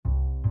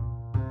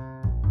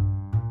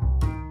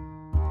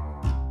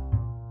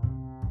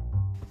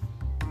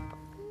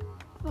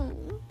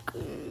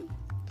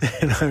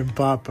And I'm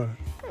Papa.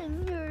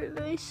 And you're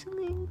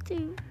listening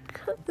to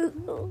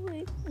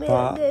Cuddly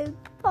Man and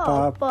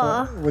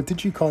Papa. What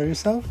did you call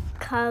yourself?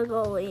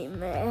 Cuddly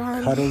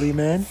Man. Cuddly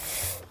Man?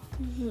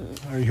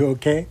 Are you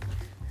okay?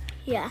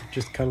 Yeah.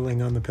 Just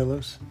cuddling on the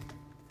pillows?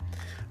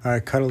 All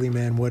right, Cuddly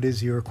Man, what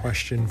is your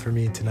question for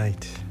me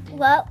tonight?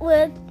 What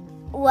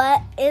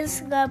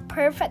is the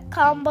perfect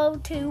combo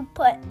to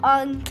put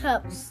on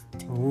toast?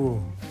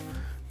 Ooh,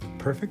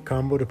 perfect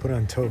combo to put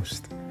on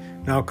toast.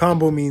 Now,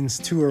 combo means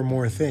two or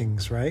more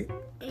things, right?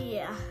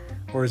 Yeah.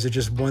 Or is it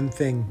just one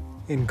thing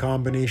in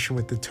combination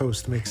with the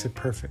toast makes it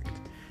perfect?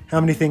 How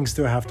many things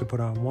do I have to put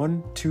on?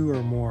 1, 2,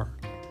 or more?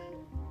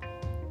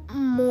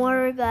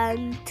 More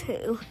than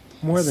 2.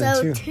 More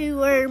than 2. So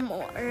 2 or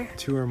more.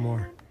 2 or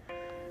more.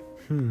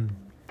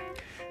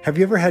 Have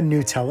you ever had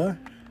Nutella?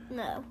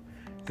 No.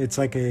 It's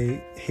like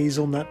a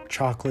hazelnut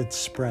chocolate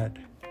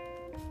spread.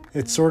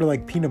 It's sort of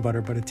like peanut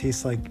butter, but it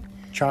tastes like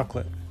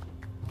chocolate.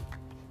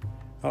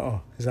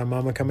 Uh-oh, is that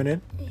Mama coming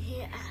in?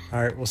 Yeah.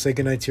 All right, we'll say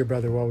goodnight to your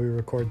brother while we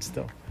record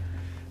still.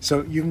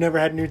 So you've never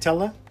had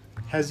Nutella?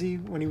 Has he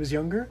when he was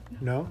younger?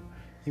 No?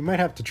 You might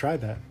have to try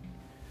that.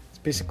 It's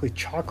basically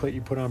chocolate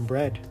you put on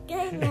bread.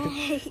 Good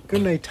night.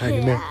 Good night,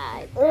 Tiny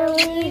Man. Don't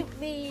leave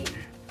me.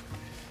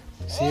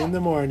 See you in the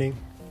morning.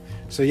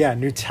 So yeah,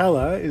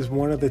 Nutella is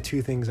one of the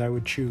 2 things I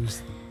would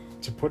choose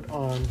to put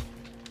on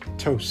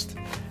toast.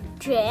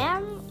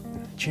 Jam?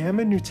 Jam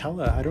and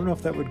Nutella. I don't know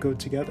if that would go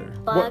together.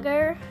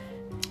 Butter?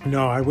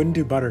 No, I wouldn't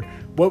do butter.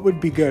 What would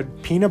be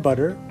good? Peanut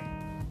butter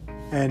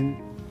and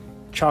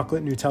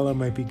chocolate Nutella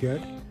might be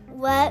good.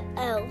 What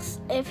else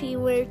if you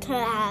were to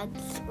add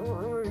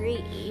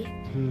 3?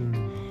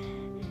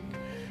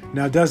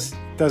 Now, does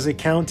it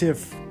count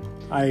if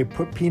I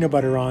put peanut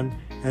butter on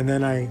and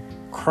then I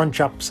crunch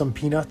up some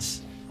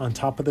peanuts on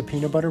top of the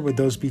peanut butter? Would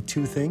those be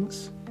 2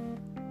 things?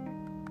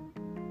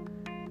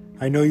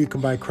 I know you can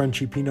buy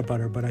crunchy peanut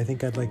butter, but I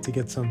think I'd like to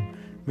get some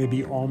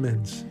maybe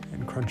almonds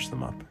and crunch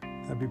them up.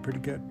 That'd be pretty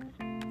good.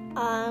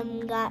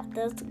 That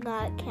does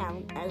not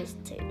count as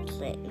 2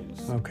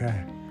 things.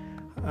 Okay.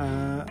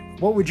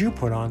 What would you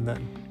put on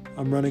then?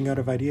 I'm running out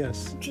of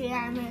ideas.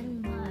 Jam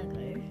and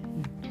butter.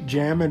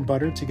 Jam and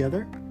butter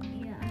together?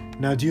 Yeah.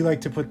 Now, do you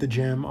like to put the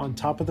jam on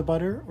top of the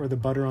butter or the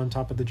butter on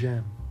top of the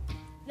jam?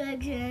 The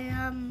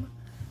jam.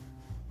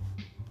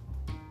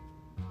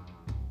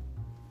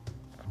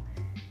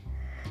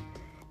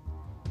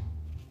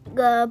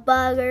 The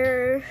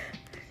butter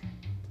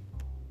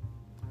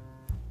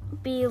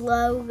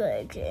below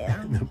the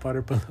jam. The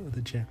butter below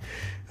the jam.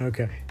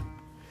 Okay.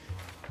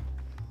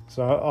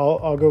 So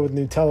I'll go with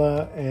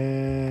Nutella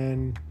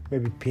and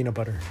maybe peanut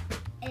butter.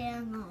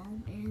 And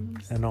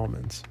almonds. And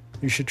almonds.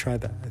 You should try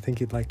that. I think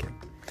you'd like it.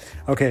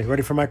 Okay,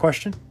 ready for my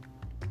question?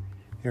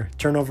 Here,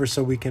 turn over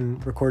so we can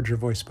record your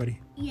voice, buddy.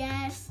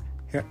 Yes,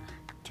 Here,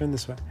 turn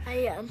this way. I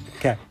am.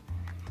 Okay.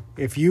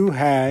 If you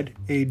had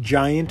a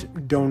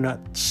giant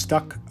donut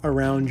stuck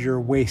around your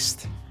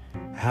waist,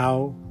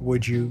 how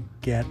would you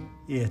get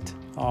it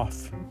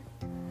off?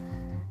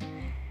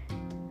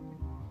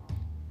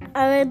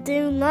 I would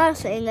do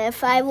nothing.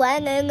 If I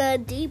went in a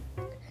deep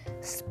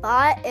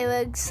spot, it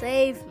would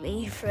save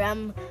me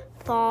from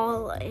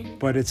falling.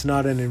 But it's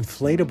not an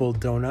inflatable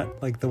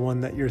donut like the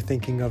one that you're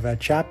thinking of at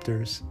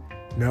Chapters.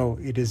 No,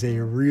 it is a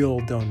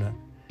real donut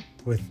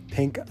with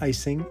pink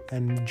icing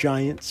and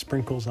giant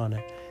sprinkles on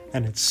it.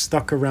 And it's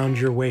stuck around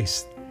your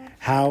waist.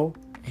 How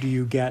do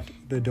you get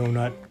the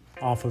donut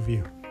off of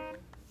you?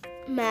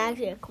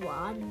 Magic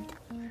wand.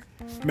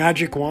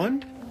 Magic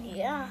wand?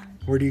 Yeah.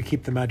 Where do you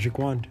keep the magic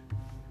wand?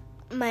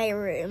 My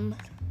room.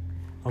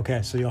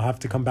 Okay, so you'll have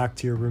to come back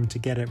to your room to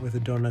get it with a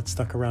donut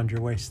stuck around your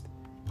waist.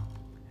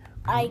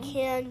 I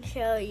can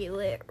show you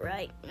it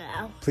right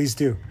now. Please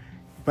do.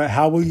 But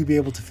how will you be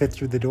able to fit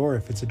through the door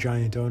if it's a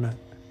giant donut?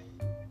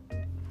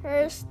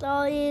 First,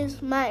 I'll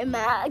use my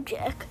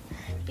magic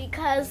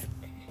because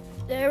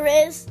there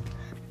is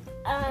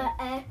an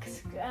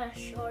extra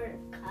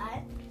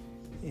shortcut.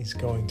 He's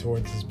going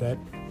towards his bed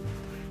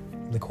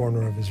in the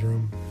corner of his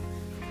room,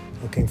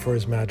 looking for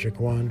his magic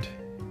wand.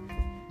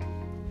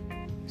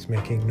 He's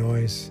making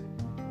noise,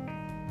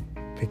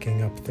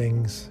 picking up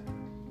things.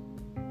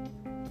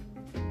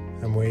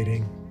 I'm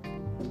waiting.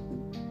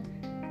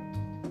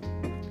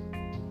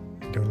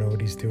 I don't know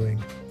what he's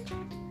doing.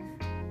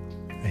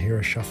 I hear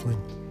a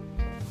shuffling.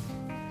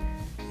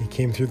 He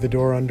came through the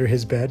door under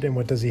his bed, and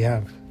what does he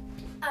have?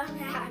 A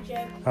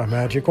magic. A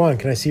magic wand.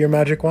 Can I see your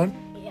magic wand?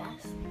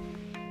 Yes.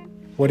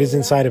 What is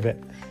inside of it?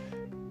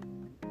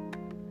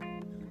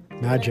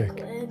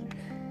 Magic.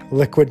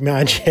 Liquid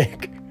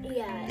magic.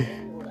 Yeah,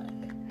 look.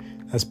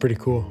 That's pretty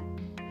cool.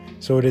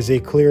 So it is a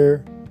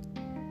clear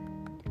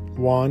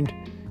wand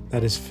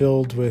that is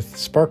filled with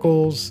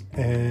sparkles,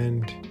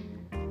 and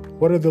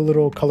what are the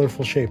little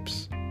colorful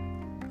shapes?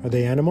 Are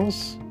they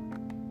animals?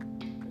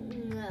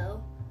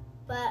 No,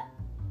 but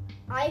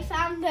I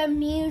found a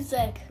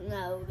music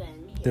note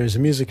in here. There's a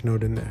music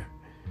note in there.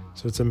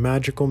 So it's a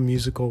magical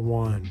musical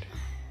wand.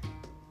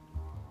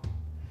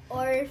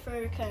 Or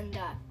for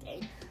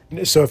conducting.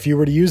 So if you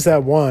were to use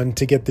that wand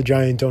to get the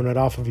giant donut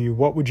off of you,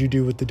 what would you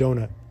do with the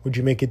donut? Would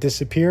you make it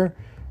disappear,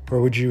 or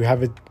would you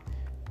have it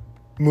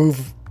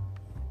move,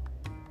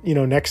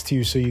 next to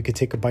you so you could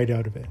take a bite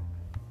out of it?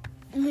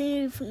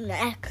 Move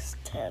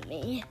next to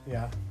me.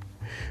 Yeah.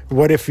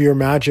 What if your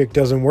magic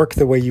doesn't work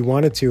the way you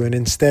want it to, and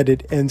instead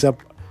it ends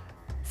up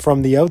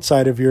from the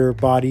outside of your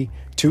body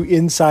to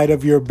inside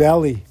of your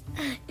belly?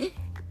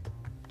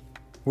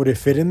 Would it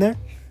fit in there?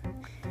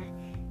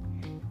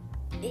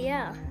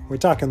 Yeah. We're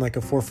talking like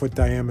a 4-foot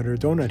diameter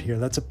donut here.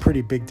 That's a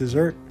pretty big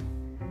dessert.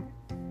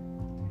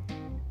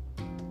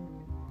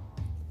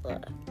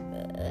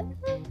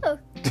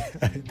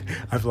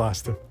 I've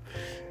lost him.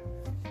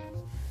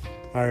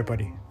 All right,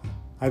 buddy.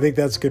 I think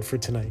that's good for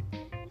tonight.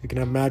 You can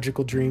have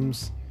magical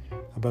dreams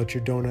about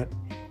your donut.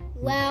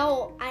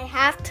 Well, I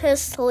have to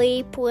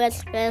sleep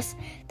with this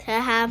to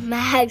have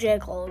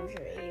magical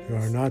dreams. You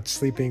are not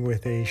sleeping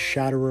with a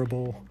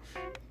shatterable,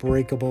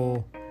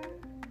 breakable,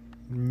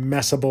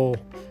 messable,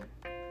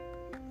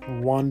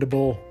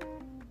 wandable,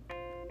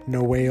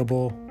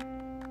 no-wayable.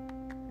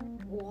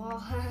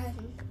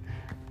 One.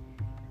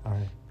 All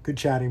right. Good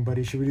chatting,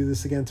 buddy. Should we do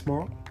this again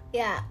tomorrow?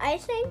 Yeah, I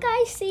think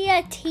I see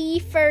a T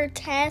for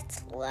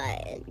Tesla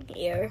in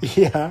here.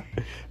 Yeah.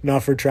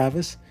 Not for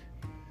Travis?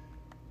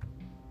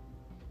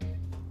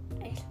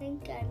 I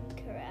think I'm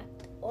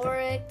correct. Or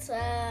it's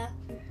a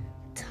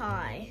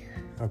tie.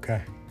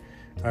 Okay.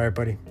 All right,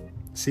 buddy.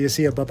 See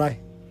ya. Bye-bye.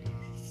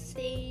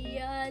 See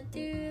ya,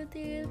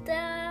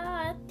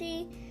 da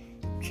dee.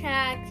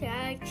 Cha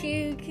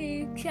choo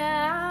choo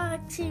cha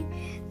choo.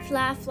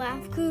 Flap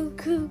flap coo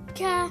coo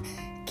ca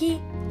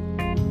kee.